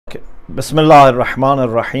بسم الله الرحمن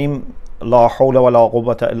الرحيم لا حول ولا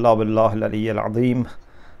قوة إلا بالله العلي العظيم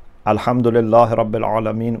الحمد لله رب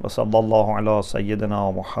العالمين وصلى الله على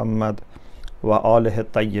سيدنا محمد وآله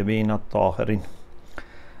الطيبين الطاهرين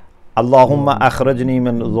اللهم أخرجني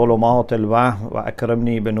من ظلمات الوهم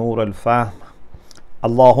وأكرمني بنور الفهم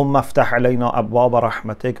اللهم افتح علينا أبواب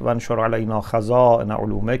رحمتك وانشر علينا خزائن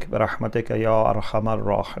علومك برحمتك يا أرحم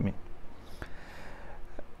الراحمين.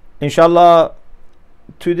 Inshallah,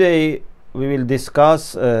 today we will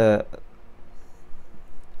discuss the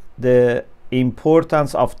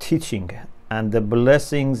importance of teaching and the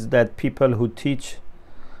blessings that people who teach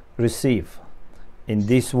receive in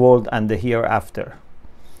this world and the hereafter.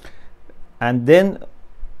 And then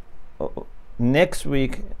next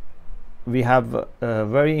week we have a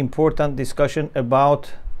very important discussion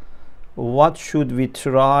about what should we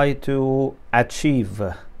try to achieve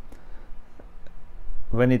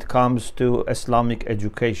when it comes to Islamic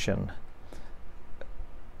education.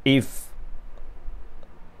 If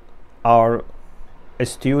our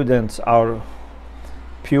students, our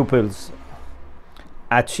pupils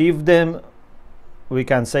achieve them, we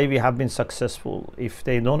can say we have been successful. If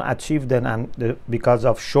they don't achieve them and because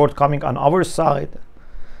of shortcoming on our side,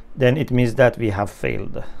 then it means that we have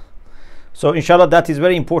failed. So inshallah, that is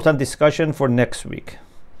very important discussion for next week.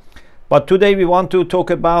 But today we want to talk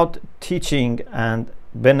about teaching and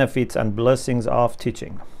benefits and blessings of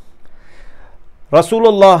teaching.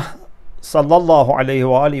 Rasulullah sallallahu alayhi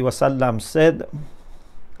wa alihi wasallam said,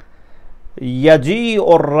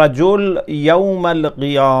 يجيء الرجل يوم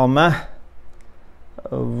القيامة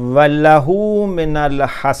وله من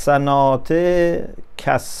الحسنات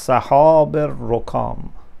كالسحاب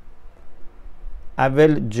الركام أو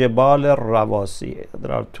الجبال الرواسي.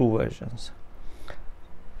 There are two versions.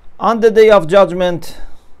 On the day of judgment,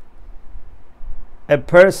 a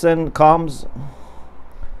person comes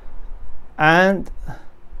and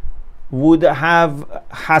would have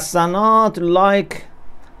hasanat like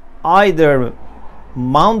either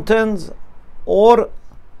mountains or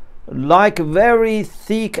like very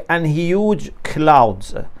thick and huge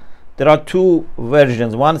clouds. There are two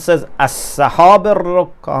versions. One says as-sahab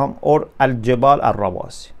ar-rukam or al-jibal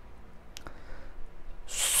ar-rawasi.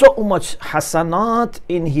 So much hasanat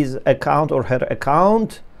in his account or her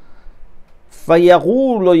account.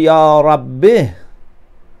 فَيَقُولُ يَا رَبِّ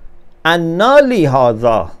أَنَّ لِي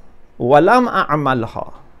هَذَا وَلَمْ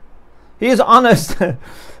أَعْمَلْهَا. He is honest.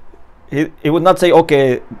 he would not say,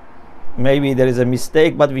 okay, maybe there is a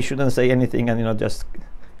mistake, but we shouldn't say anything and just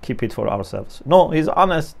keep it for ourselves. No, he's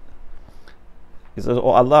honest. He says, oh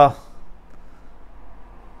Allah,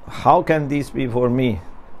 how can this be for me?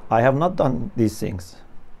 I have not done these things.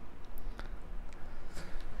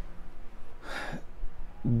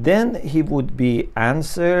 Then he would be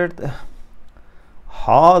answered,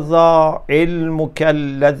 هذا علمك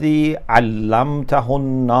الذي علمته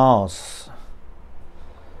الناس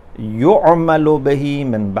يعمل به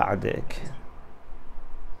من بعدك.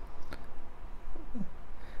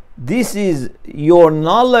 This is your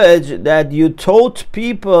knowledge that you taught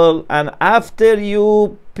people, and after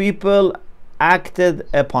you, people acted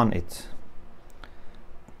upon it.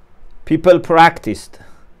 People practiced.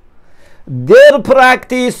 Their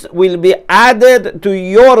practice will be added to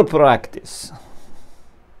your practice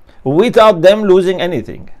without them losing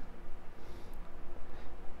anything.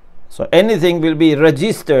 So anything will be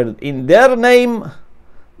registered in their name,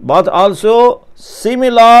 but also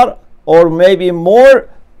similar or maybe more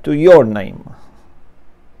to your name.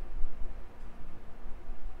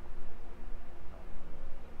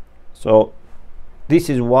 So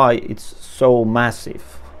this is why it's so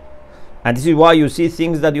massive. And this is why you see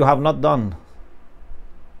things that you have not done.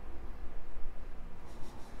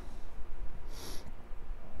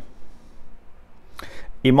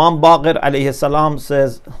 Imam Baqir alayhi salam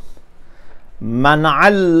says, من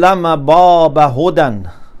علم باب هدى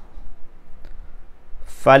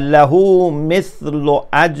فله مثل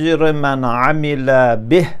أجر من عمل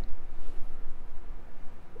به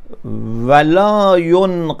ولا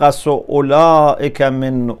ينقص أولئك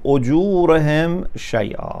من أجورهم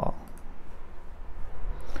شيئا.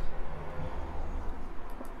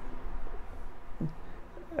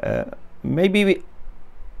 Maybe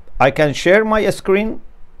I can share my screen.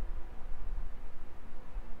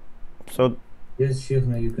 So yes, Sheikh,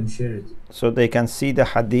 now you can share it. So they can see the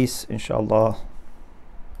hadith, inshallah.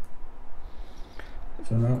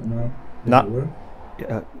 So now work?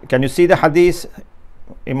 Can you see the hadith,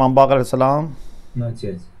 Imam Baqir salam? Not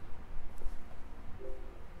yet.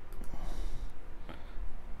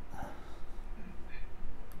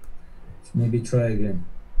 Maybe try again.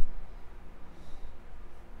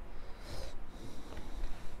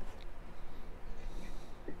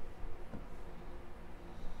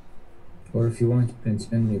 Or if you want, you can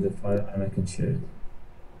send me the file and I can share it.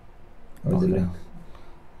 Or the link.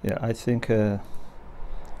 Yeah, I think okay,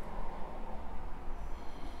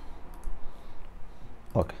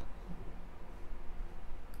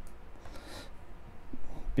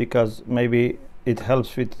 because maybe it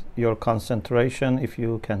helps with your concentration if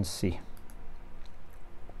you can see.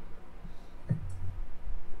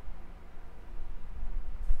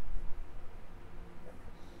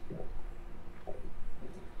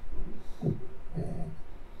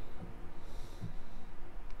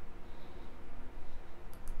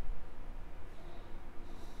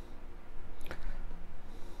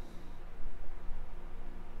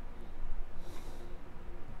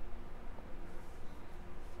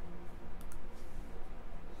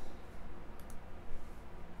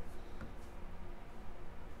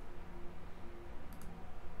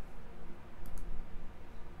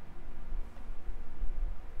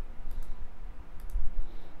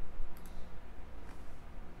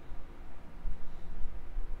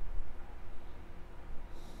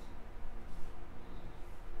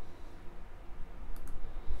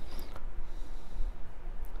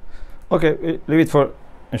 Okay, leave it for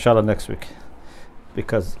inshallah next week,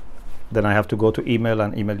 because then I have to go to email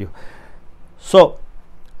and email you. So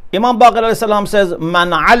Imam Baqir alayhi salam says,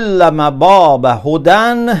 Man allama baba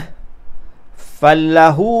hudan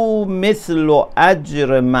fallahu mithlu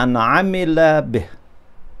ajr man amila bih.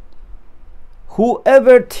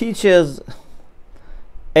 Whoever teaches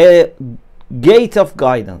a gate of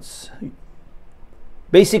guidance,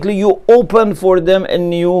 basically you open for them a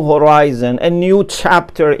new horizon, a new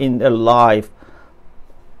chapter in their life,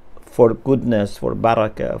 for goodness, for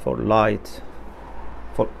barakah, for light,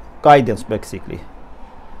 for guidance basically.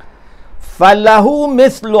 فَلَهُ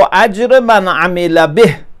مِثْلُ أَجْرِ مَنْ عَمِلَ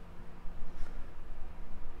بِهِ.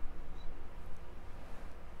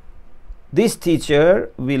 This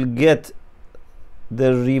teacher will get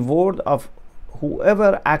the reward of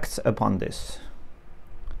whoever acts upon this,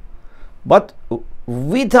 but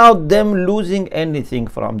without them losing anything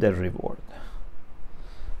from their reward.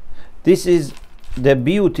 This is the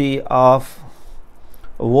beauty of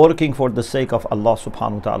working for the sake of Allah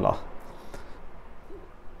subhanahu wa ta'ala.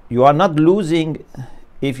 You are not losing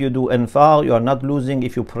if you do infaq, you are not losing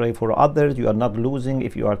if you pray for others, you are not losing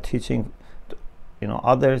if you are teaching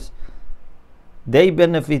others. They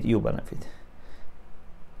benefit, you benefit.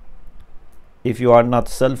 If you are not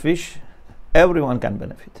selfish, everyone can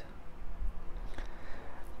benefit.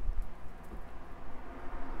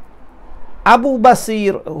 Abu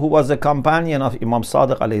Basir, who was a companion of Imam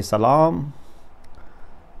Sadiq alayhi salam,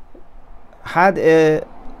 had a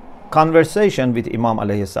conversation with Imam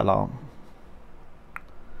alayhi salam.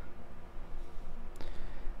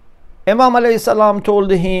 Imam alayhi salam told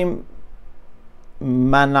him,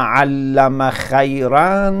 Man allama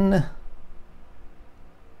khayran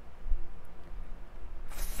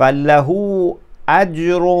falahu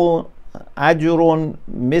ajrun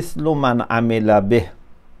mithlu man amila bih.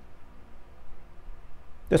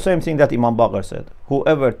 The same thing that Imam Baqir said.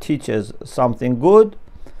 Whoever teaches something good,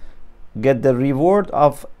 get the reward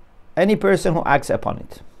of any person who acts upon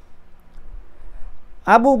it.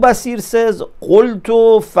 Abu Basir says, قُلْتُ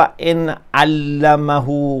فَإِنْ عَلَّمَهُ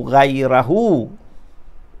غَيْرَهُ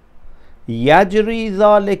يَجْرِي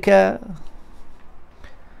ذَلِكَ.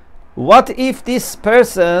 What if this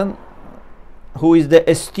person, who is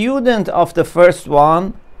the student of the first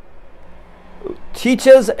one,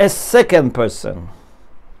 teaches a second person?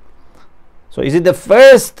 So is it the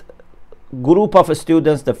first group of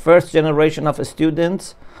students, the first generation of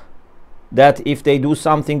students, that if they do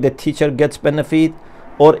something the teacher gets benefit?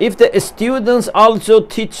 Or if the students also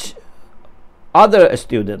teach other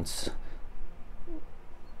students,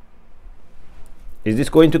 is this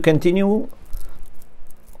going to continue?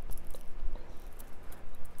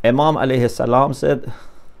 Imam alayhi salam said,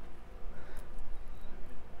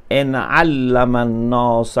 In allama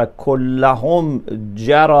an-nasa kullahum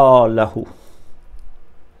jara lahu.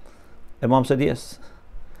 Imam said, yes,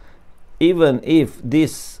 even if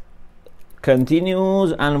this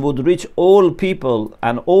continues and would reach all people,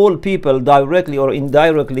 and all people directly or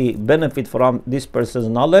indirectly benefit from this person's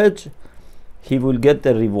knowledge, he will get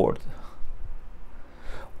the reward.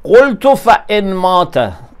 قُلْتُ فَإِنْ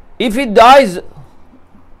مَاتَ. If he dies,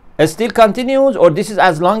 it still continues, or this is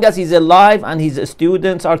as long as he's alive and his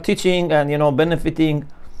students are teaching and benefiting?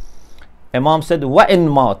 Imam said, وَإِنْ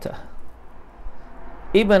مَاتَ.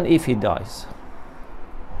 Even if he dies.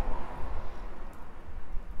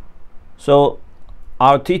 So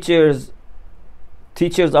our teachers,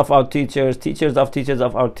 teachers of our teachers, teachers of teachers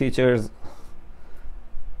of our teachers,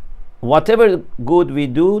 whatever good we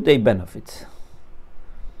do, they benefit.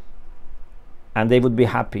 and they would be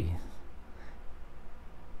happy,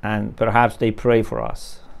 and perhaps they pray for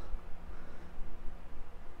us.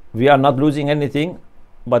 We are not losing anything,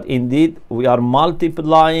 but indeed we are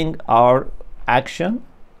multiplying our action,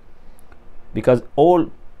 because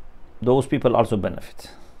all those people also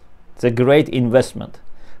benefit. It's a great investment,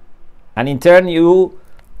 and in turn you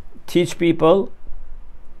teach people,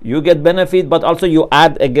 you get benefit, but also you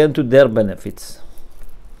add again to their benefits.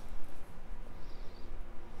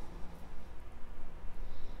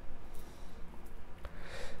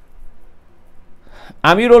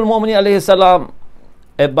 Amir al-Mu'minin alayhi salam,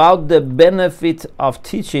 about the benefit of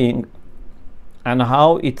teaching and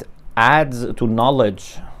how it adds to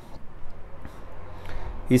knowledge,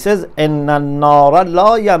 he says, إِنَّ النَّارَ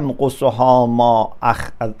لَا يَنْقُصُهَا مَا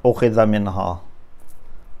أُخِذَ مِنْهَا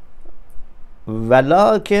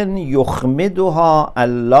وَلَكِنْ يُخْمِدُهَا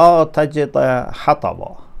أَلَّا تَجِدَ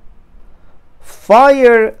حَطَبًا.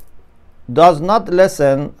 Fire does not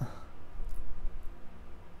lessen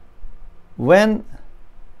when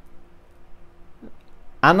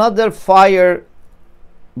another fire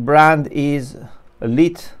brand is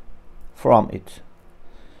lit from it.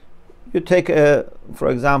 You take for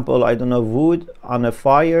example, I don't know, wood on a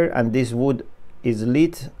fire, and this wood is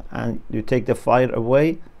lit, and you take the fire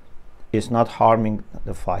away, it's not harming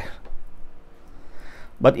the fire.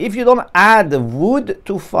 But if you don't add wood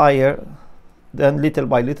to fire, then little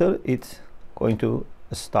by little it's going to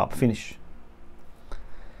stop, finish.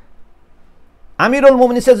 Amir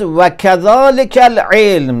al-Mu'minin says, وَكَذَلِكَ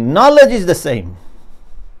الْعِلْمِ, knowledge is the same.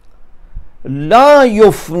 لَا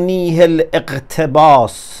يُفْنِيهِ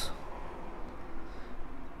الْإِقْتِبَاسِ.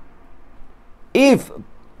 If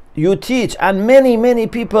you teach and many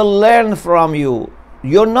people learn from you,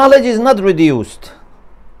 your knowledge is not reduced.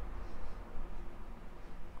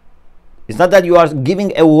 It's not that you are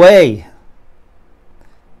giving away.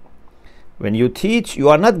 When you teach, you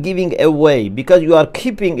are not giving away, because you are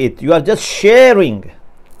keeping it, you are just sharing.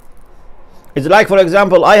 It's like, for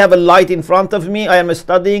example, I have a light in front of me, I am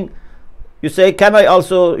studying. You say, can I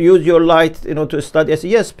also use your light, to study? I say,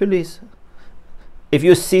 yes, please. If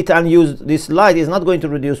you sit and use this light, it's not going to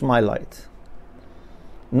reduce my light.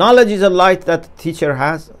 Knowledge is a light that teacher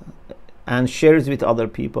has and shares with other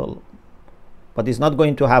people, but it's not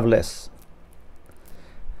going to have less.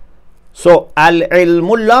 So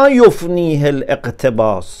al-ilmu la yufnihi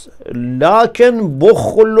al-iqtibas, lakin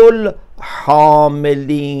bukhlul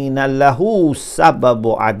hamilina lahu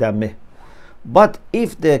sababu adamih. But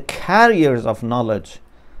if the carriers of knowledge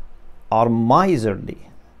are miserly,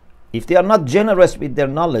 if they are not generous with their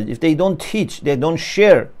knowledge, if they don't teach, they don't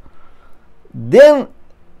share, then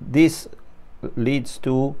this leads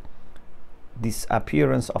to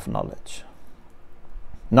disappearance of knowledge.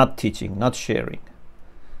 Not teaching, not sharing,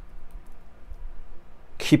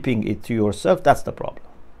 keeping it to yourself, that's the problem.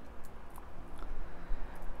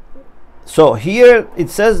 So here it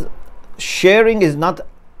says sharing is not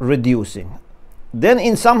reducing. Then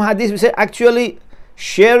in some hadith we say actually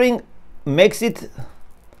sharing makes it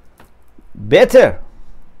better.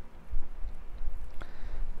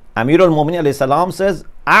 Amir al-Mu'minin alayhi salam says,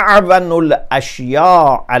 أَعْوَنُ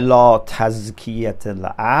الْأَشْيَاءَ عَلَى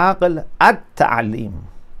تَزْكِيَةِ الْعَقْلِ التَّعْلِيمِ.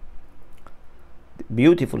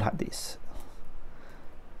 Beautiful hadith.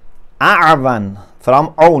 A'wan,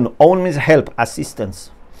 from own means help,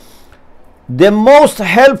 assistance. The most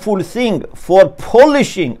helpful thing for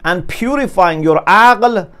polishing and purifying your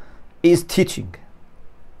aql is teaching.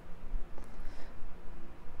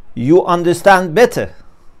 You understand better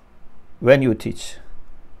when you teach.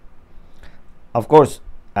 Of course,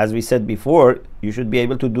 as we said before, you should be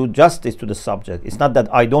able to do justice to the subject. It's not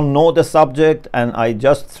that I don't know the subject and I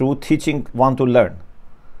just through teaching want to learn.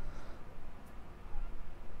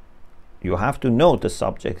 You have to know the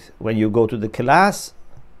subject. When you go to the class,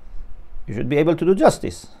 you should be able to do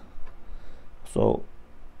justice. So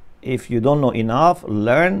if you don't know enough,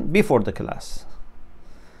 learn before the class.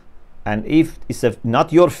 And if it's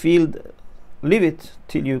not your field, leave it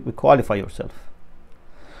till you qualify yourself.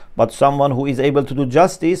 But someone who is able to do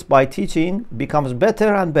justice by teaching becomes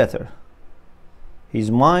better and better.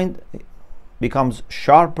 His mind becomes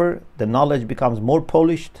sharper, the knowledge becomes more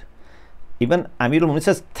polished. Even Amir al-Mu'minin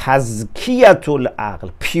says tazkiyatul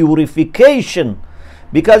aql, purification,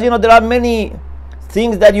 because there are many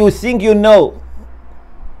things that you think you know,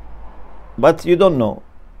 but you don't know.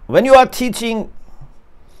 When you are teaching,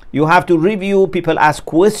 you have to review, people ask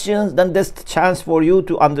questions, then there's a chance for you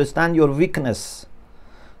to understand your weakness,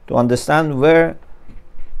 to understand where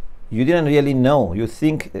you didn't really know. You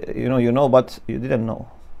think you know, but you didn't know.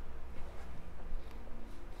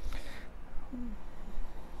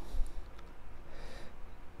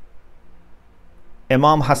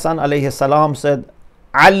 Imam Hassan alayhi salam said,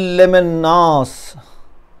 "Allim al-nas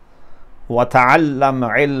wa ta'allam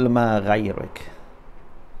ilma ghayrik."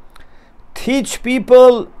 Teach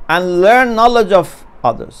people and learn knowledge of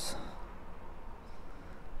others.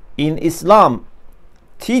 In Islam,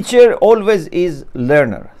 teacher always is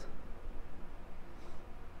learner.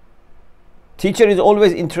 Teacher is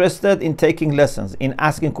always interested in taking lessons, in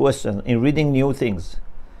asking questions, in reading new things.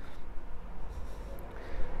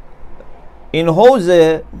 In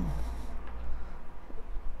Jose,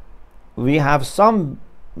 we have some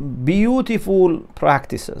beautiful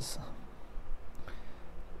practices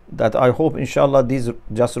that I hope, inshallah, these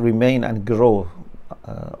just remain and grow.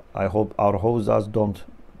 I hope our Hosas don't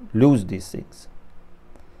lose these things.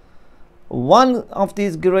 One of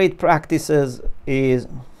these great practices is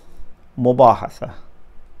mubahatha,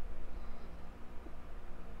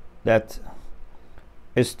 that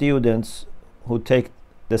students who take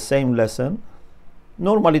the same lesson,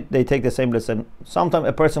 normally they take the same lesson. Sometimes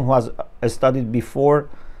a person who has studied before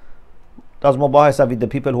does mubahatha with the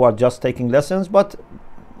people who are just taking lessons, but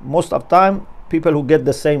most of the time people who get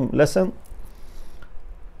the same lesson,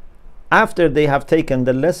 after they have taken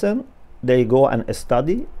the lesson, they go and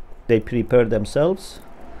study, they prepare themselves,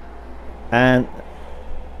 and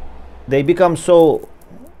they become so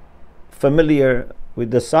familiar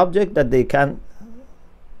with the subject that they can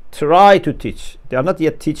try to teach. They are not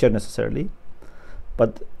yet teacher necessarily,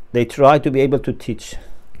 but they try to be able to teach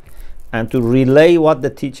and to relay what the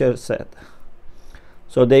teacher said.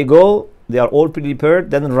 So they go, they are all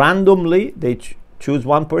prepared, then randomly they choose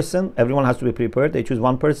one person. Everyone has to be prepared. They choose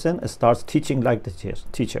one person and starts teaching like the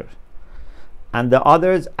teacher, and the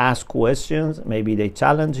others ask questions. Maybe they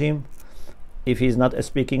challenge him if he's not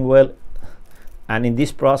speaking well, and in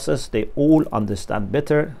this process they all understand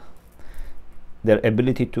better. Their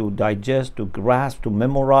ability to digest, to grasp, to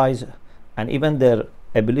memorize, and even their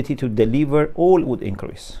ability to deliver, all would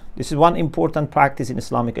increase. This is one important practice in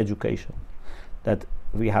Islamic education that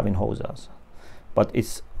we have in Hosas, but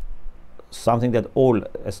it's something that all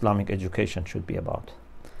Islamic education should be about.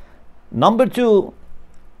 Number two,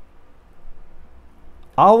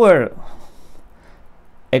 our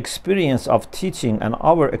experience of teaching and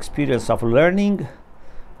our experience of learning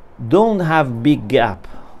don't have big gap,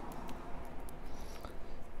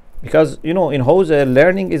 because in Hose,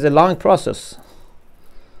 learning is a long process.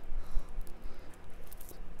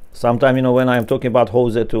 Sometimes when I am talking about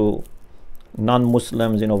Hose to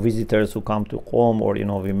non-Muslims, visitors who come to Qom, or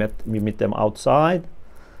we meet them outside,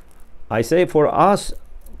 I say for us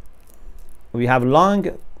we have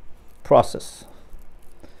long process,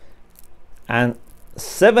 and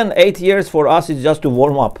 7-8 years for us is just to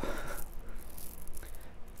warm up.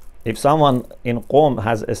 If someone in Qom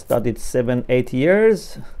has studied 7-8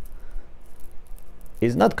 years,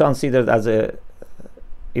 is not considered as a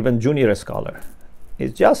even junior scholar.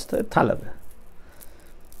 It's just a talib.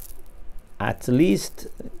 At least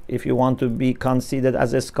if you want to be considered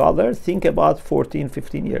as a scholar, think about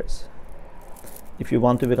 14-15 years. If you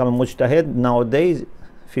want to become a mujtahid nowadays,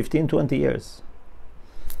 15-20 years.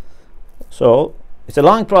 So it's a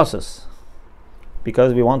long process,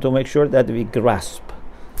 because we want to make sure that we grasp.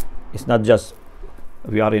 It's not just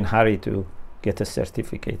we are in hurry to get a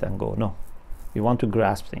certificate and go. No, we want to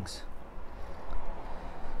grasp things.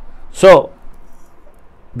 So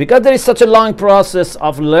because there is such a long process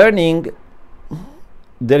of learning,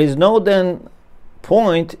 there is no then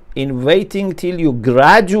point in waiting till you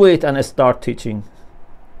graduate and start teaching.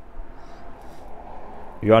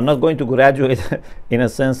 You are not going to graduate in a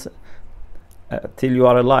sense till you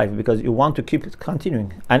are alive, because you want to keep it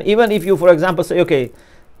continuing. And even if you, for example, say, okay,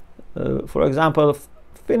 for example,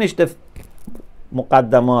 finish the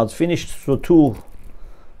muqaddamat, finish sutu,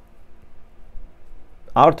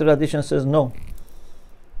 our tradition says no,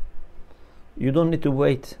 you don't need to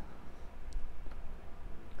wait.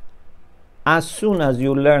 As soon as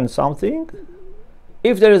you learn something,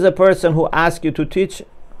 if there is a person who asks you to teach,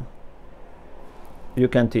 you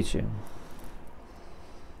can teach him.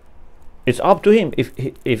 It's up to him.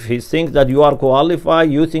 If he thinks that you are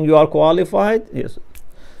qualified, you think you are qualified, yes.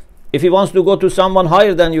 If he wants to go to someone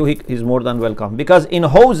higher than you, he's more than welcome. Because in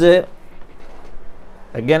Hose,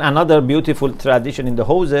 again, another beautiful tradition in the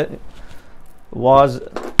Hose was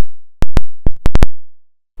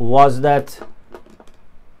that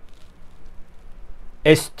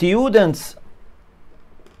students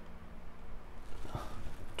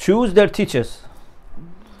choose their teachers.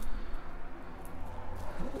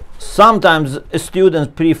 Sometimes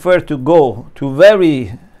students prefer to go to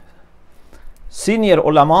very senior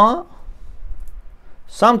ulama.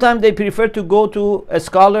 Sometimes they prefer to go to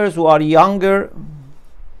scholars who are younger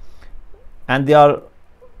and they are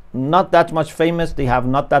not that much famous, they have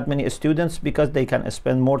not that many students because they can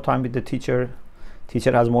spend more time with the teacher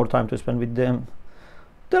has more time to spend with them.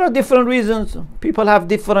 There are different reasons. People have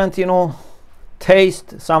different,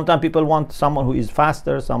 taste. Sometimes people want someone who is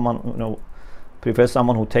faster, someone, prefers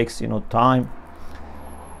someone who takes, time.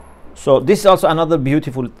 So this is also another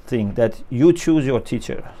beautiful thing, that you choose your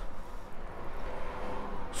teacher.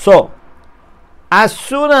 So as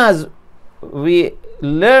soon as we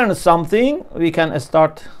learn something, we can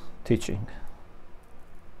start teaching.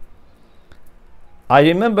 I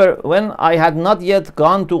remember when I had not yet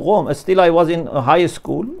gone to Qom, still I was in a high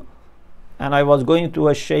school, and I was going to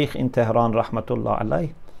a Sheikh in Tehran, rahmatullah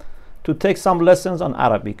alayh, to take some lessons on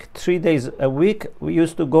Arabic. 3 days a week we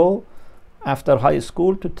used to go after high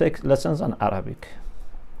school to take lessons on Arabic.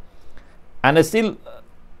 And still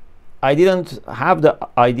I didn't have the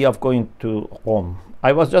idea of going to Qom.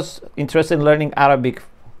 I was just interested in learning Arabic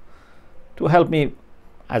to help me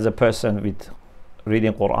as a person with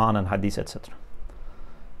reading Quran and Hadith, etc.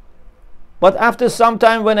 But after some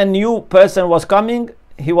time, when a new person was coming,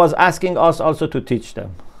 he was asking us also to teach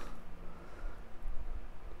them.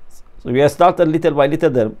 So we started little by little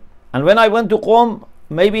there. And when I went to Qom,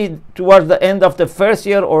 maybe towards the end of the first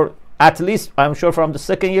year, or at least I'm sure from the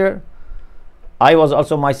second year, I was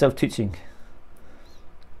also myself teaching.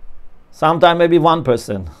 Sometime maybe one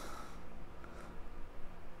person.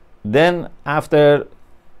 Then after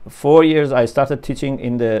 4 years, I started teaching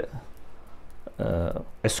in the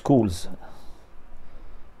schools,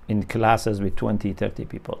 in classes with 20-30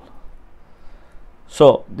 people.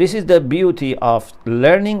 So this is the beauty of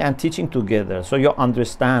learning and teaching together. So you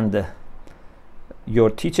understand your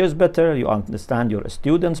teachers better, you understand your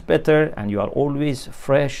students better, and you are always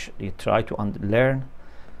fresh. You try to learn.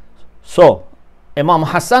 So Imam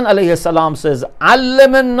Hassan alayhi salam says,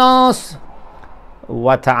 "Allim an-nas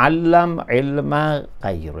wa ta'allam ilma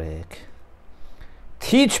ghayrik."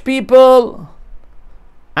 Teach people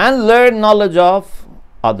and learn knowledge of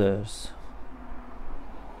others.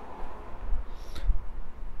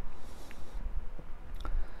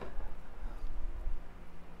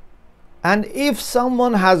 And if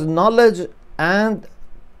someone has knowledge and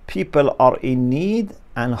people are in need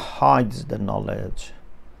and hides the knowledge,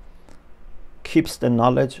 keeps the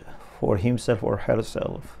knowledge for himself or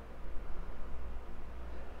herself,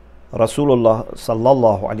 Rasulullah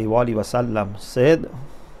sallallahu alaihi wasallam said,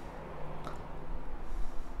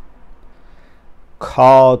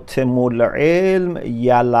 "Katimul ilm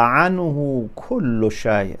yal'anuhu kullu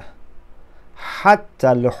shay, hatta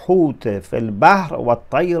al-hut fil bahr wa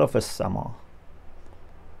at-tayr fis sama."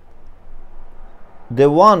 The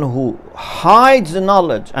one who hides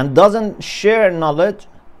knowledge and doesn't share knowledge,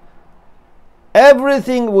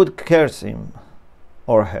 everything would curse him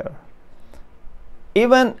or her.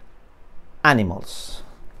 Even animals,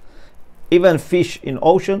 even fish in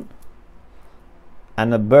ocean,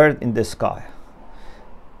 and a bird in the sky.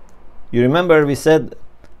 You remember we said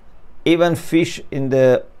even fish in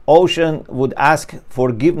the ocean would ask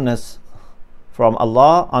forgiveness from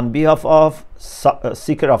Allah on behalf of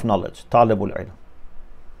seeker of knowledge, talibul ilm.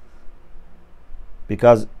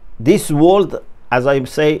 Because this world, as I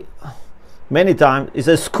say many times, is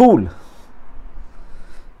a school.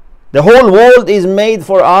 The whole world is made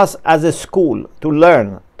for us as a school to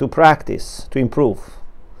learn, to practice, to improve.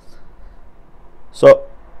 So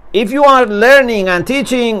if you are learning and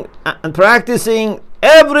teaching and practicing,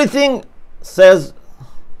 everything says,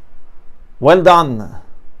 well done.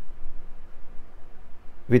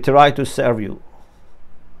 We try to serve you.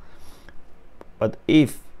 But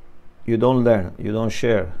if you don't learn, you don't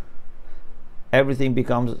share, everything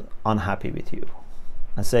becomes unhappy with you.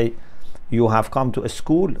 And say, you have come to a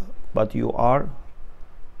school, but you are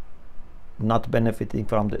not benefiting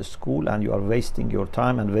from the school, and you are wasting your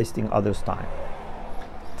time and wasting others' time.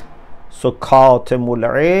 So qatimul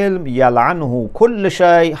ilm yal'anhu kull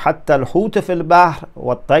shay hatta al-hut fil bahr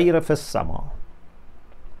wa at-tayr fis sama.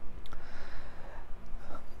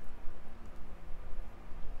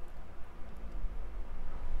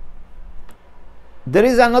 There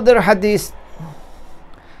is another hadith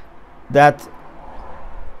that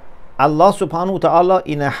Allah subhanahu wa ta'ala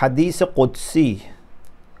in a hadith Qudsi,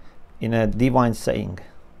 in a divine saying,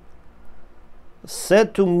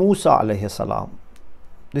 said to Musa alayhi salam.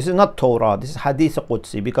 This is not Torah, this is hadith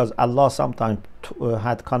Qudsi, because Allah sometimes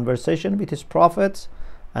had conversation with his prophets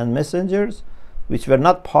and messengers which were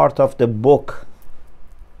not part of the book.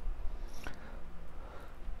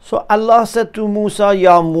 So Allah said to Musa,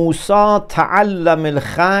 Ya Musa, ta'allam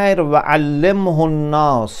al-khair wa 'allimhu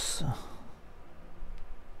an-nas.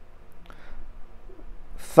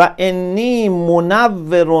 فإني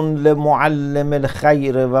منور لمعلم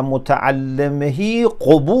الخير ومتعلمه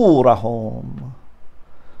قبورهم.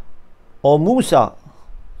 O Musa,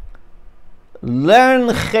 learn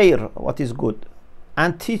khair, what is good,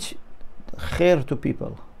 and teach khair to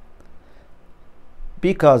people,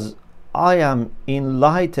 because I am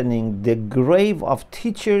enlightening the grave of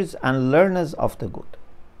teachers and learners of the good.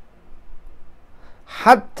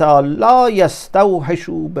 حتى لا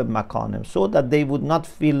يستوحشوا بمكانهم, so that they would not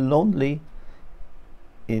feel lonely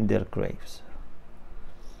in their graves.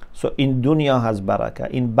 So in dunya has barakah,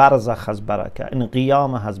 in barzakh has barakah, in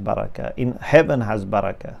qiyamah has barakah, in heaven has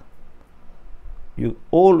barakah. You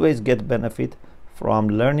always get benefit from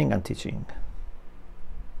learning and teaching.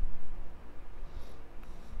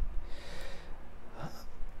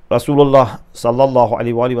 Rasulullah sallallahu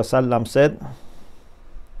alaihi wasallam said,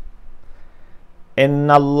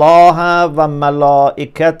 إن الله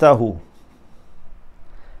وملائكته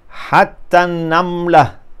حتى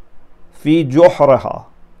النملة في جحرها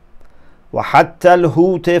وحتى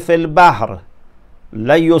الحوت في البحر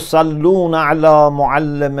ليصلون على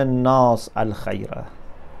معلم الناس الخير.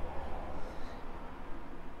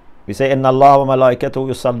 We say إن الله وملائكته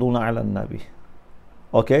يصلون على النبي.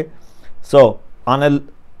 Okay, so on a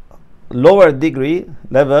lower degree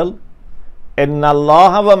level, إن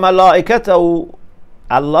الله وملائكته,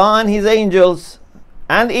 Allah and His angels,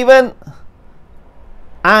 and even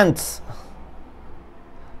ants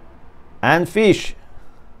and fish,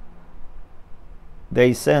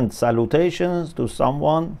 they send salutations to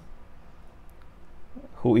someone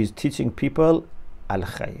who is teaching people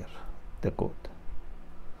al-khair, the good.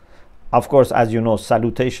 Of course, as you know,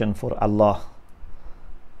 salutation for Allah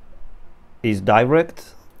is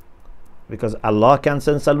direct, because Allah can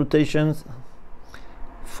send salutations.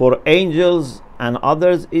 For angels and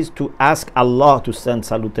others is to ask Allah to send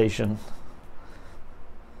salutation.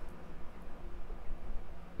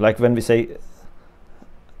 Like when we say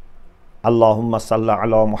Allahumma salla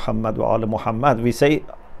ala Muhammad wa ala Muhammad, we say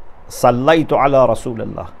Sallaytu ala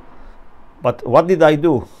Rasulullah. But what did I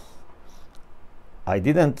do? I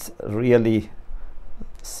didn't really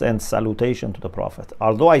send salutation to the Prophet.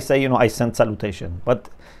 Although I say, I sent salutation. But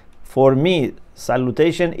for me,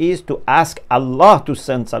 salutation is to ask Allah to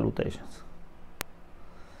send salutations.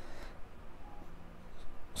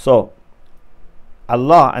 So,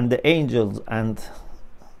 Allah and the angels and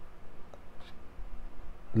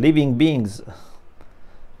living beings,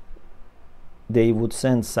 they would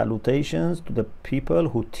send salutations to the people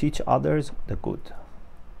who teach others the good.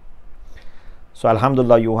 So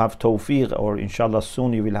alhamdulillah, you have tawfiq, or inshallah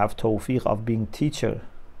soon you will have tawfiq of being teacher.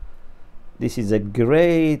 This is a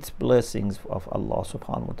great blessing of Allah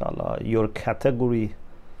subhanahu wa ta'ala. Your category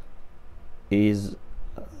is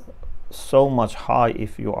so much high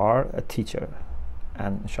if you are a teacher,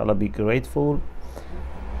 and inshallah be grateful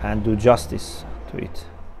and do justice to it.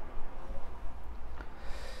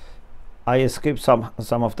 I skipped some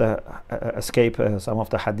of the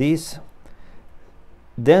hadiths.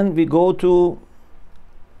 Then we go to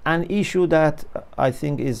an issue that I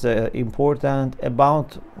think is important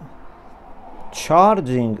about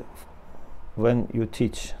charging when you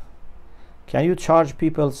teach. Can you charge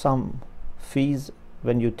people some fees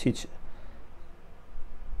when you teach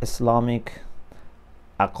Islamic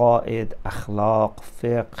aqaid, akhlaq,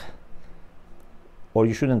 fiqh, or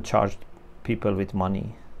you shouldn't charge people with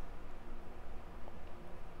money?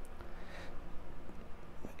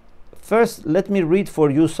 First, let me read for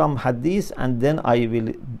you some hadiths, and then I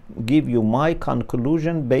will give you my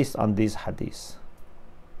conclusion based on these hadiths.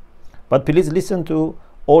 But please listen to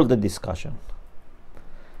all the discussion.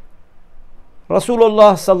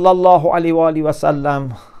 Rasulullah sallallahu alaihi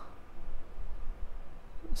wasallam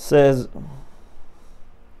says,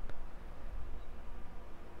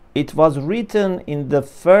 it was written in the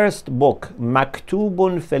first book,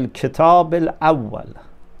 Maktubun fil Kitab al-Awwal.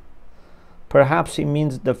 Perhaps he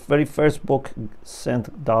means the very first book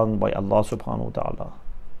sent down by Allah subhanahu wa ta'ala.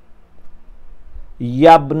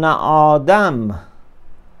 Yabna Adam,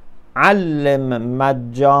 allim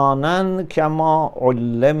majjanan kama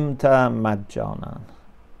ullimta majjanan.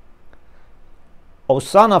 O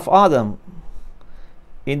son of Adam,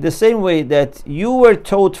 in the same way that you were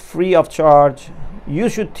taught free of charge, you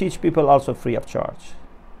should teach people also free of charge.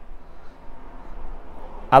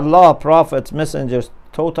 Allah, prophets, messengers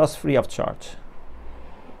taught us free of charge.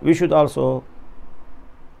 We should also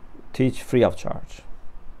teach free of charge.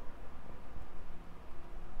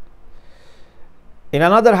 In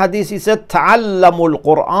another hadith he said, تعلموا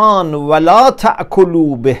القرآن ولا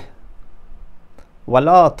تأكلوا به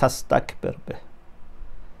ولا تستكبر به.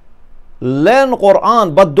 Learn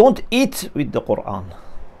Quran, but don't eat with the Quran.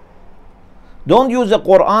 Don't use the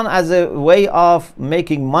Quran as a way of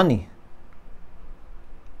making money,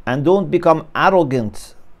 and don't become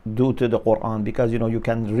arrogant due to the Quran, because you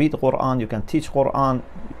can read Quran, you can teach Quran,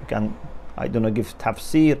 you can, I don't know, give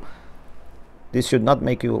tafsir. This should not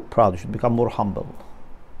make you proud. You should become more humble.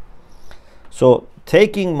 So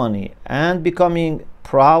taking money and becoming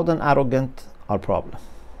proud and arrogant are problem.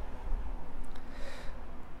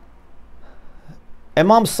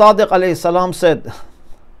 Imam Sadiq alayhi salam said,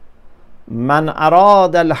 "Man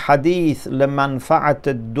arad al-hadith limanfa'at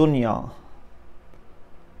ad-dunya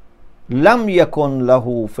lam yakun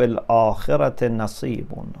lahu fil akhirati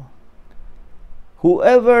nasibun."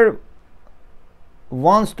 Whoever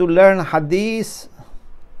wants to learn hadith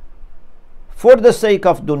for the sake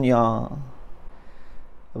of dunya,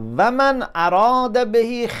 وَمَنْ أَرَادَ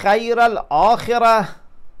بِهِ خَيْرَ الْآخِرَةِ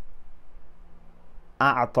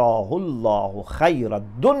أَعْطَاهُ اللَّهُ خَيْرَ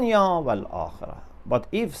الدُّنْيَا وَالْآخِرَةِ. But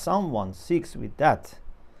if someone seeks with that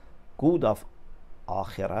good of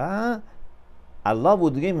akhirah, Allah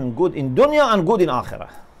would give him good in dunya and good in akhirah.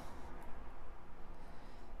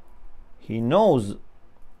 He knows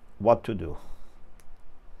what to do.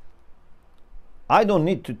 I don't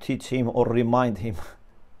need to teach him or remind him,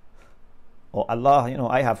 "Oh Allah,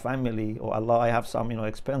 I have family. Oh Allah, I have some,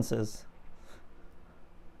 expenses."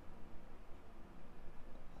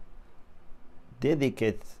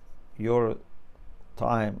 Dedicate your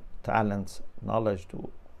time, talents, knowledge to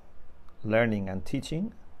learning and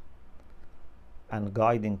teaching and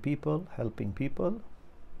guiding people, helping people,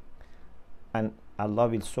 and Allah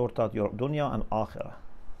will sort out your dunya and akhirah.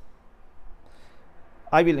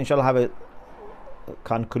 I will inshallah have a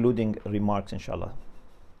concluding remarks inshallah.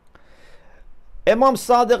 Imam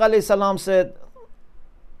Sadiq alayhi salam said,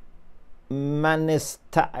 "Man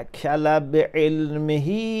ista'kala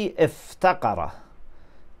bi'ilmihi iftaqara."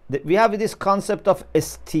 We have this concept of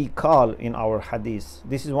istiqal in our hadith.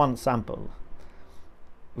 This is one sample.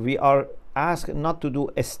 We are asked not to do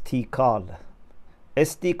istiqal.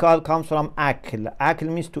 Istiqal comes from akl. Akl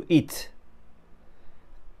means to eat.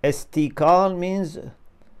 Istiqal means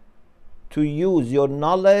to use your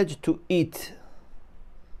knowledge to eat.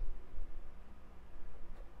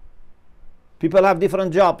 People have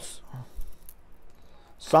different jobs.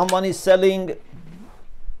 Someone is selling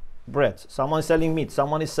bread, someone is selling meat,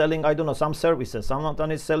 someone is selling, I don't know, some services,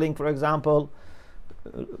 someone is selling, for example,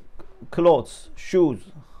 clothes, shoes.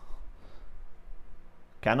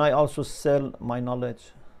 Can I also sell my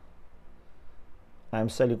knowledge? I am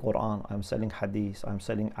selling Quran, I am selling Hadith, I am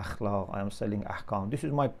selling Akhlaq, I am selling Ahkam. This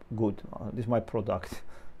is my good, this is my product.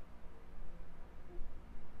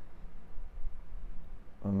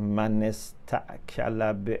 Man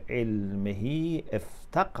ista'kala bi'ilmihi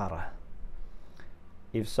iftaqara.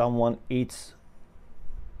 If someone eats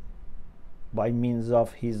by means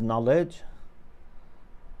of his knowledge,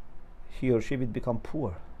 he or she will become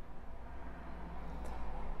poor.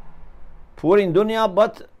 Poor in dunya,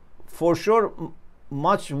 but for sure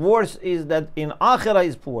much worse is that in akhirah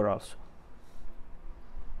is poor also.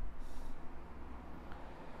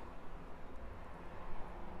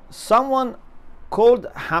 Someone called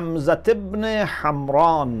Hamza ibn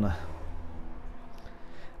Hamran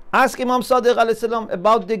asked Imam Sadiq alayhi salam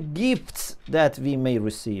about the gifts that we may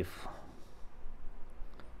receive.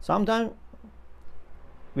 Sometimes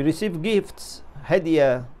we receive gifts,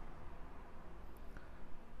 hadiyah.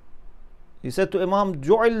 He said to Imam,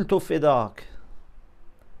 "Ju'iltu fidak."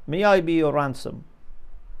 May I be your ransom.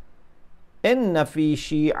 Inna fi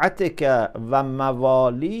shi'atika wa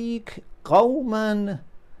mawalik qawman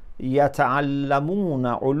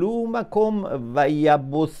yata'allamuna ulumakum wa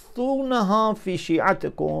yabuthunaha fi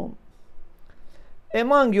shi'atikum.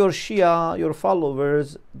 Among your Shia, your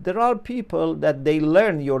followers, there are people that they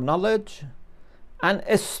learn your knowledge and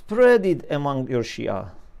spread it among your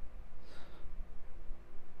Shia.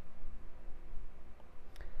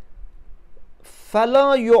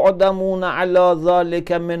 فَلَا يُعْدَمُونَ عَلَى ذَلِكَ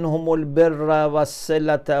مِنْهُمُ الْبِرَّ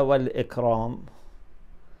وَالصِّلَةَ وَالْإِكْرَامِ.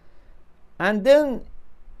 And then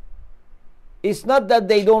it's not that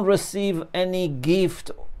they don't receive any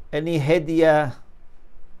gift, any hadiyah,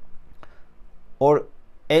 or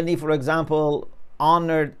any, for example,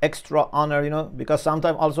 honor, extra honor, because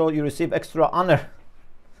sometimes also you receive extra honor.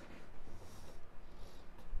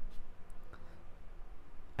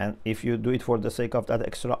 And if you do it for the sake of that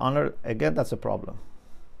extra honor, again, that's a problem.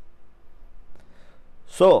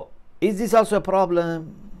 So, is this also a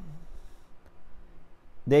problem?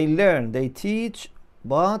 They learn, they teach,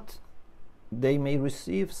 but they may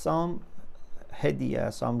receive some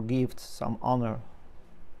hadiyah, some gifts, some honor.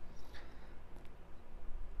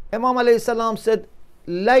 Imam alayhi salam said,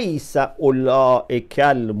 لَيْسَ أُولَٰئِكَ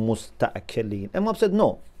الْمُسْتَأْكِلِينَ. Imam said,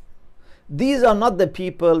 no. These are not the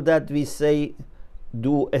people that we say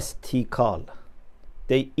do istikal.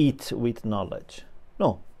 They eat with knowledge.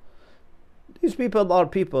 No. These people are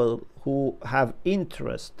people who have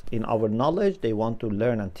interest in our knowledge. They want to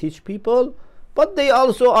learn and teach people. But they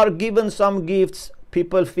also are given some gifts.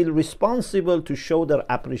 People feel responsible to show their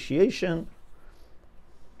appreciation.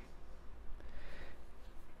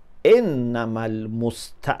 إِنَّمَا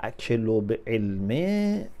الْمُسْتَأْكِلُ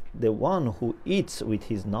بِعِلْمِهِ. The one who eats with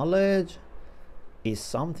his knowledge is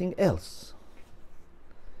something else.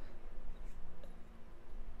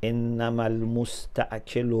 إنما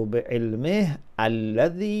المستأكل بعلمه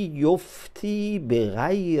الذي يفتي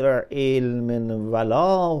بغير علم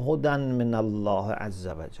ولا هدى من الله عز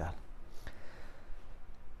وجل.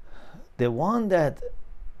 The one that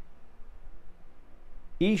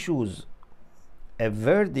issues a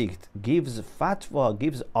verdict, gives fatwa,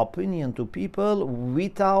 gives opinion to people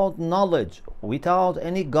without knowledge, without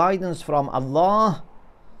any guidance from Allah,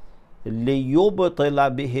 لِيُبْطِلَ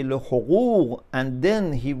بِهِ الْحُقُوقِ, and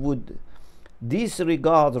then he would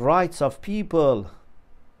disregard rights of people,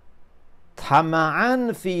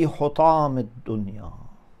 طَمَعًا فِي حُطَامِ الدُّنْيَا,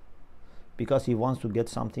 because he wants to get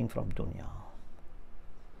something from dunya.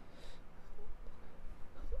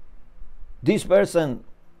 This person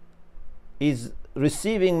is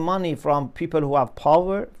receiving money from people who have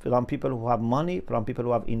power, from people who have money, from people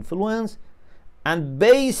who have influence, and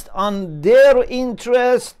based on their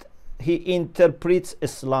interest, he interprets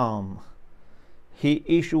Islam. He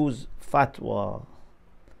issues fatwa.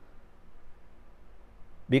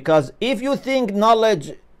 Because if you think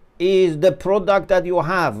knowledge is the product that you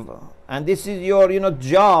have, and this is your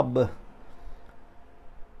job,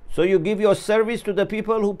 so you give your service to the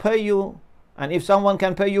people who pay you, and if someone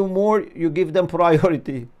can pay you more, you give them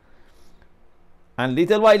priority. And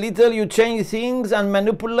little by little you change things and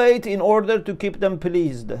manipulate in order to keep them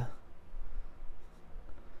pleased.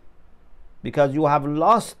 Because you have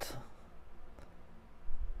lost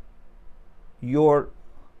your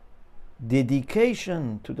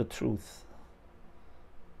dedication to the truth.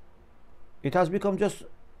 It has become just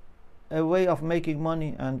a way of making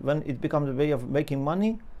money, and when it becomes a way of making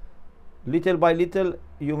money, little by little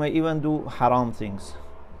you may even do haram things,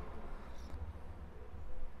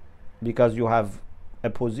 because you have a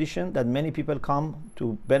position that many people come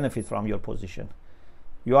to benefit from your position.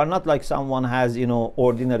 You are not like someone has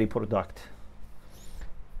ordinary product.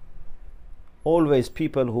 Always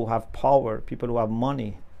people who have power, people who have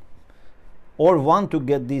money, or want to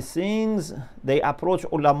get these things, they approach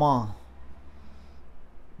ulama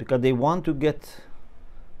because they want to get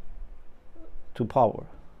to power.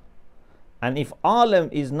 And if alim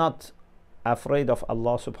is not afraid of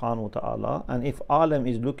Allah subhanahu wa ta'ala, and if alim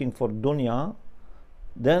is looking for dunya,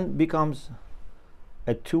 then becomes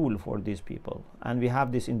a tool for these people. And we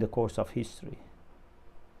have this in the course of history.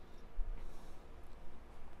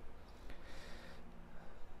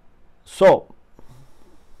 So,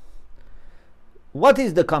 what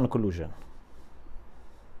is the conclusion?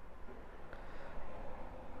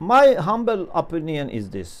 My humble opinion is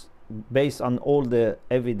this, based on all the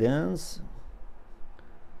evidence,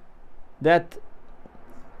 that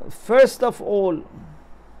first of all,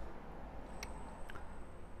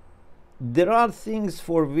 there are things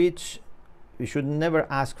for which we should never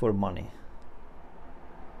ask for money.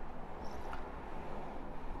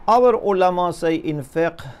 Our ulama say in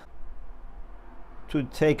fiqh, to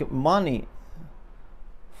take money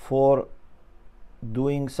for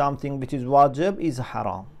doing something which is wajib is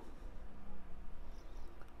haram.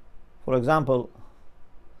 For example,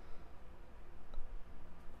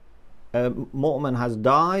 a mu'min has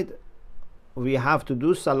died, we have to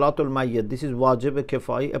do salatul mayyit. This is wajib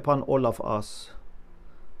kifai upon all of us.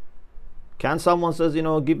 Can someone says,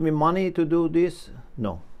 give me money to do this?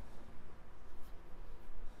 No.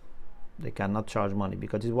 They cannot charge money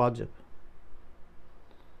because it's wajib.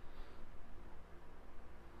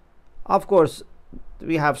 Of course,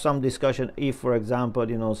 we have some discussion if, for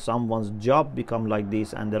example, someone's job become like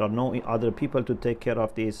this and there are no other people to take care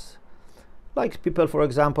of this. Like people, for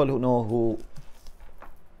example, who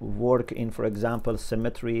work in, for example,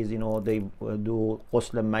 cemeteries, they do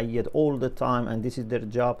ghusl mayyit all the time and this is their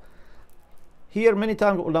job. Here many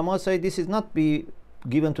times ulama say this is not be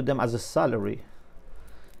given to them as a salary,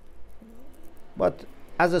 but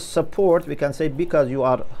as a support. We can say, because you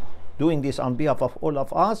are doing this on behalf of all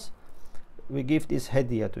of us, we give this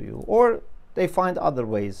hadiah to you. Or they find other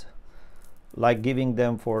ways, like giving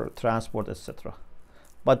them for transport, etc.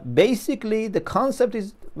 But basically the concept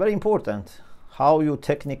is very important. How you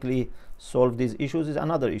technically solve these issues is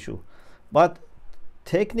another issue. But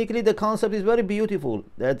technically the concept is very beautiful,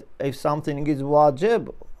 that if something is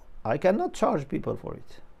wajib, I cannot charge people for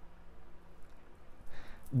it.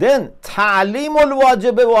 Then ta'limul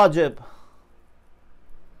wajib wajib.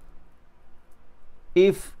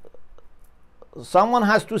 If someone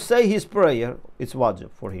has to say his prayer, it's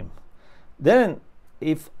wajib for him. Then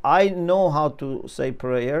if I know how to say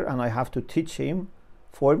prayer and I have to teach him,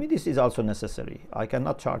 for me this is also necessary. I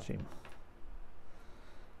cannot charge him.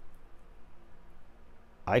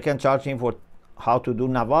 I can charge him for how to do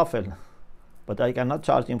nawafil, but I cannot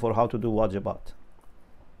charge him for how to do wajibat.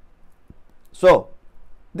 So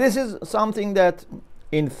this is something that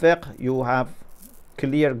in fiqh you have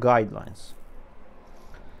clear guidelines,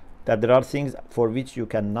 that there are things for which you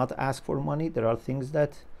cannot ask for money, there are things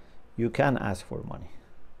that you can ask for money.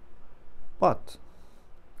 But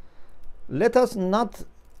let us not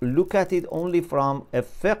look at it only from a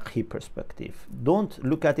fiqhi perspective. Don't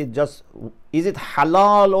look at it just, is it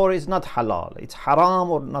halal or is not halal? It's haram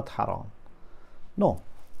or not haram? No.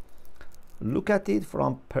 Look at it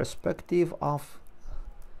from perspective of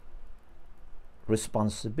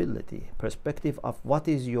responsibility, perspective of what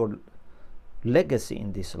is your legacy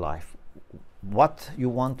in this life, what you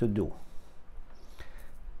want to do.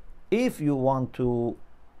 If you want to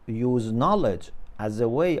use knowledge as a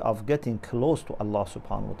way of getting close to Allah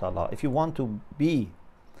subhanahu wa ta'ala, if you want to be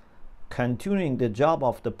continuing the job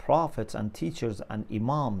of the prophets and teachers and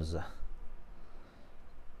imams,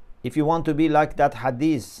 if you want to be like that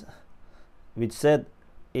hadith which said,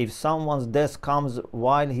 if someone's death comes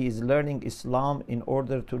while he is learning Islam in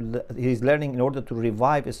order to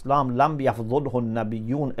revive Islam, lam yafdhulhu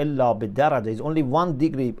nabiyyun illa bidaraja, is only 1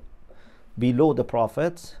 degree below the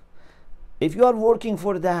prophets. If you are working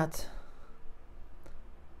for that,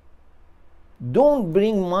 don't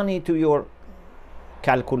bring money to your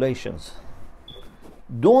calculations.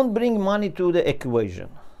 Don't bring money to the equation.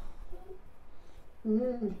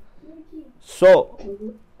 So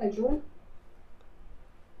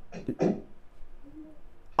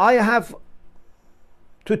I have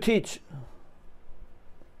to teach.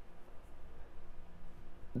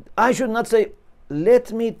 I should not say,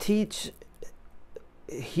 let me teach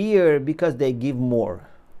here because they give more,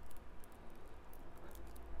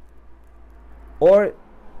 or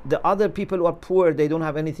the other people who are poor, they don't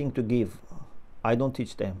have anything to give, I don't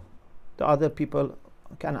teach them. The other people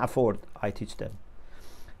can afford, I teach them.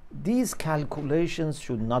 These calculations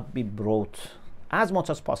should not be brought as much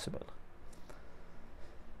as possible.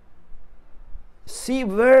 See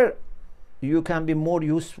where you can be more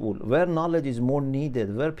useful, where knowledge is more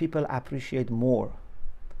needed, where people appreciate more.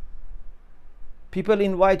 People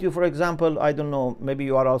invite you, for example, I don't know, maybe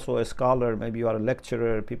you are also a scholar, maybe you are a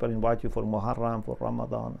lecturer, people invite you for Muharram, for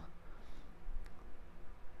Ramadan.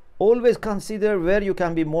 Always consider where you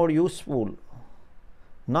can be more useful,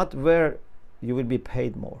 not where you will be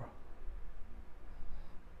paid more.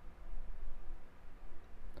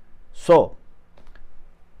 So,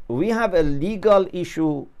 we have a legal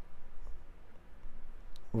issue,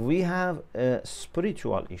 we have a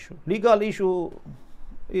spiritual issue. Legal issue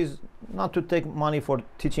is not to take money for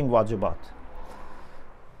teaching wajibat,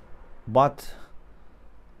 but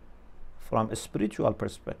from a spiritual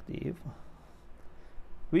perspective,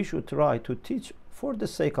 we should try to teach for the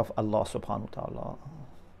sake of Allah subhanahu wa ta'ala.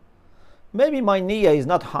 Maybe my niyyah is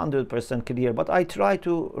not 100% clear, but I try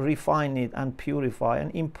to refine it and purify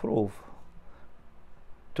and improve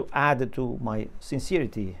to add to my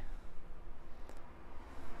sincerity.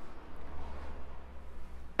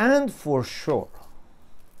 And for sure,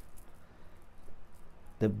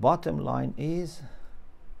 the bottom line is,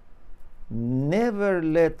 never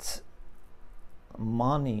let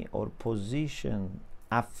money or position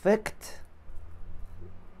affect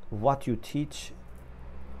what you teach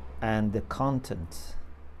and the content.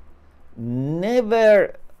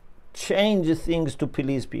 Never change things to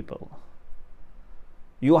please people.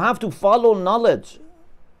 You have to follow knowledge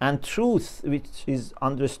and truth, which is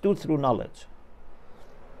understood through knowledge.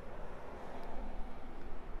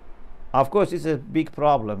 Of course, it's a big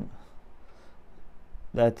problem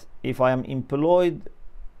that if I am employed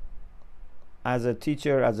as a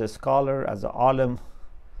teacher, as a scholar, as an alim,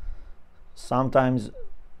 sometimes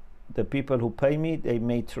the people who pay me, they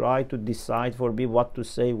may try to decide for me what to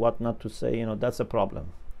say, what not to say. You know, that's a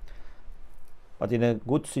problem. But in a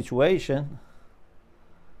good situation,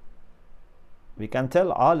 we can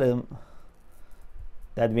tell alim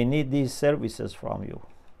that we need these services from you.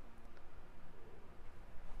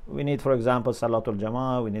 We need, for example, Salatul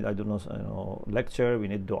Jama'ah, we need, I don't know, lecture, we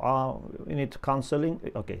need dua, we need counseling.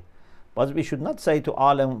 Okay. But we should not say to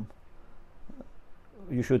alim,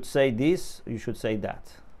 you should say this, you should say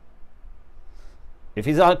that. If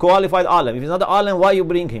he's a qualified alim, if he's not an alim, why you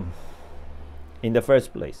bring him in the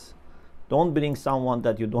first place? Don't bring someone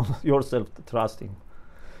that you don't yourself trust in.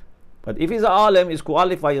 But if he's an alim, is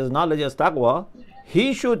qualified, his knowledge, his taqwa,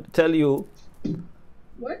 he should tell you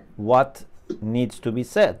what needs to be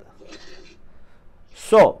said.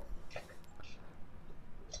 So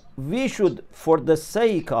we should, for the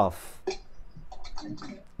sake of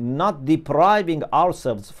not depriving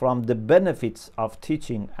ourselves from the benefits of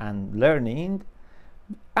teaching and learning,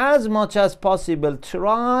 as much as possible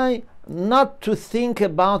try not to think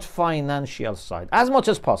about financial side as much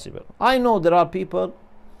as possible. I know there are people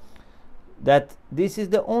that this is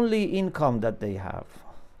the only income that they have,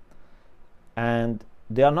 and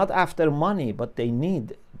they are not after money, but they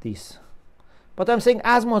need this. But I'm saying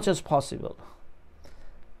as much as possible,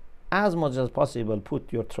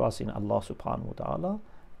 put your trust in Allah subhanahu wa ta'ala,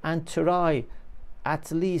 and try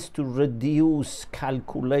at least to reduce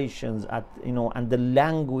calculations at, and the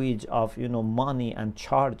language of, money and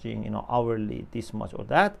charging, hourly this much or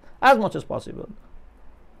that, as much as possible.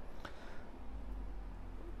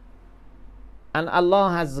 And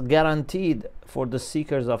Allah has guaranteed for the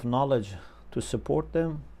seekers of knowledge to support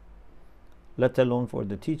them, let alone for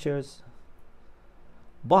the teachers.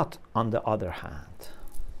 But on the other hand,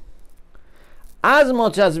 as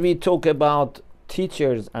much as we talk about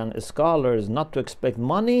teachers and scholars not to expect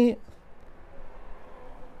money,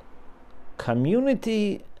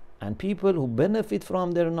 community and people who benefit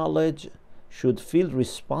from their knowledge should feel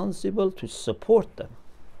responsible to support them.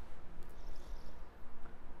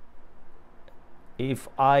 If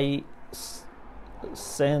I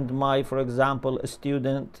send my, for example, a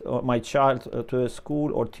student or my child to a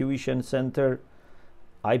school or tuition center,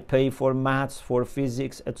 I pay for maths, for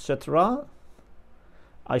physics, etc.,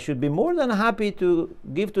 I should be more than happy to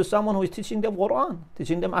give to someone who is teaching them Quran,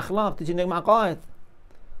 teaching them akhlaq, teaching them aqaid.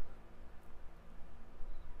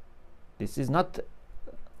 This is not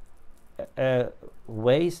a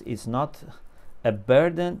waste, it's not a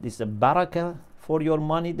burden, this is a barakah for your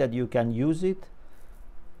money that you can use it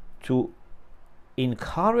to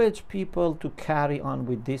encourage people to carry on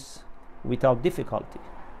with this without difficulty.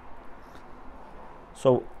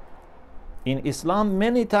 So in Islam,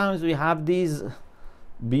 many times we have these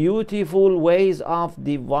beautiful ways of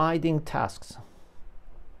dividing tasks.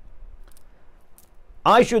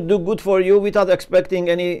 I should do good for you without expecting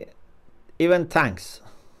any even thanks,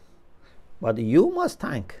 but you must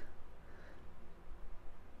thank.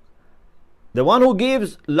 The one who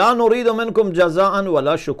gives, لا نريد منكم جزاء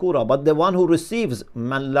ولا شكورا, but the one who receives,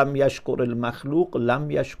 من لم يشكر المخلوق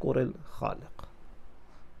لم يشكر الخالق.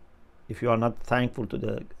 If you are not thankful to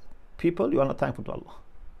the people, you are not thankful to Allah.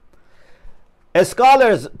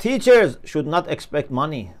 Scholars, teachers should not expect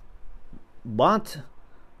money, but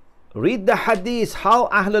read the Hadiths, how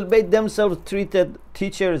Ahlul Bayt themselves treated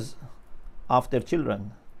teachers of their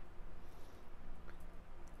children.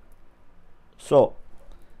 So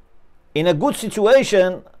in a good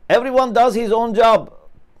situation, everyone does his own job.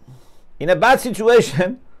 In a bad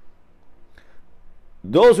situation,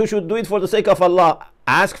 those who should do it for the sake of Allah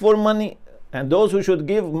ask for money, and those who should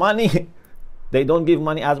give money, they don't give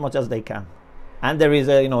money as much as they can. And there is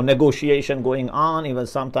a negotiation going on, even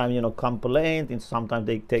sometimes complaint, and sometimes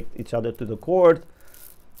they take each other to the court.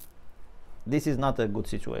 This is not a good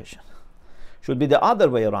situation. Should be the other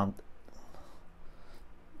way around.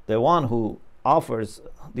 The one who offers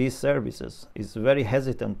these services is very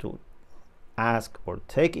hesitant to ask or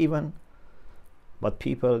take even, but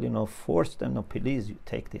people force them, no, please, you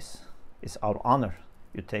take this, it's our honor,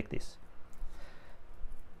 you take this.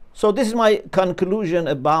 So this is my conclusion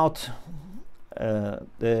about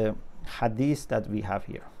the hadith that we have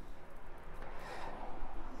here.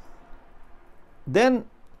 Then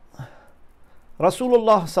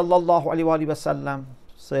Rasulullah sallallahu alaihi wasallam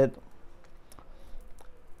said,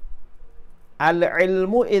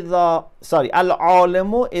 العلم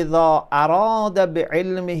العالم إذا أراد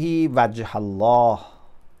بعلمه وجه الله.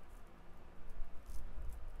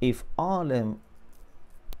 If alim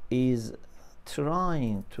is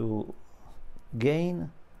trying to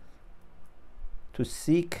gain, to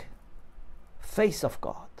seek face of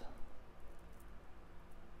God,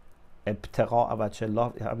 ابتغاء وجه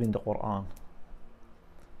الله in the Quran,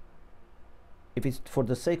 if it's for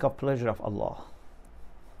the sake of pleasure of Allah,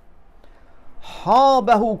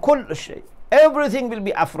 هابه كل شيء, everything will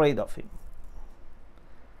be afraid of him.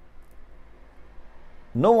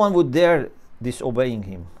 No one would dare disobeying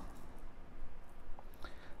him.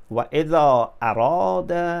 وَإِذَا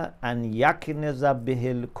أَرَادَ أَنْ يَكْنِزَ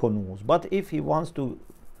بِهِ الْكُنُوزِ. But if he wants to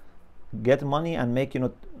get money and make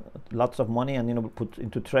lots of money and put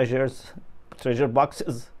into treasure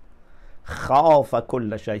boxes, خَافَ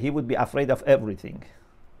كُلَّ شَيْءٍ. He would be afraid of everything.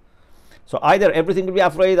 So either everything will be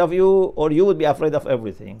afraid of you, or you would be afraid of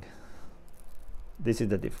everything. This is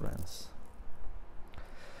the difference.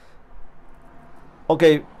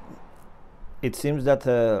 Okay, it seems that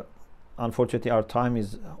unfortunately our time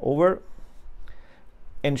is over.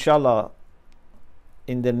 Inshallah,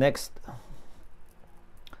 in the next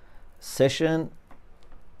session,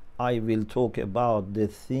 I will talk about the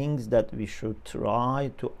things that we should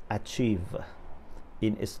try to achieve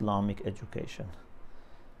in Islamic education.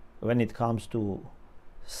 When it comes to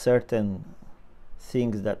certain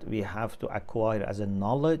things that we have to acquire as a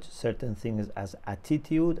knowledge, certain things as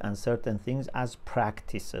attitude, and certain things as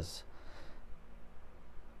practices.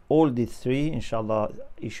 All the three, inshallah,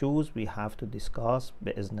 issues we have to discuss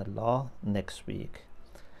bi'Iznillah next week.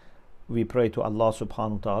 We pray to Allah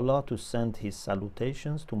subhanahu wa ta'ala to send his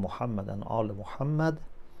salutations to Muhammad and all Muhammad,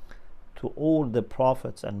 to all the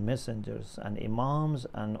prophets and messengers and imams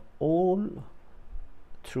and all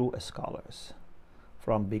true scholars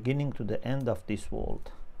from beginning to the end of this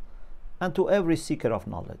world, and to every seeker of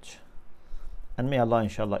knowledge. And may Allah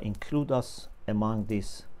inshallah include us among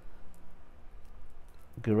this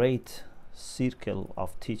great circle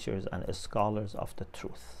of teachers and scholars of the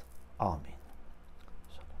truth. Amin.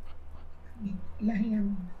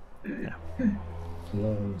 اللهم Yeah.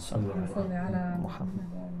 اللهم صل على صل على محمد.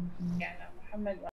 محمد وعلى محمد.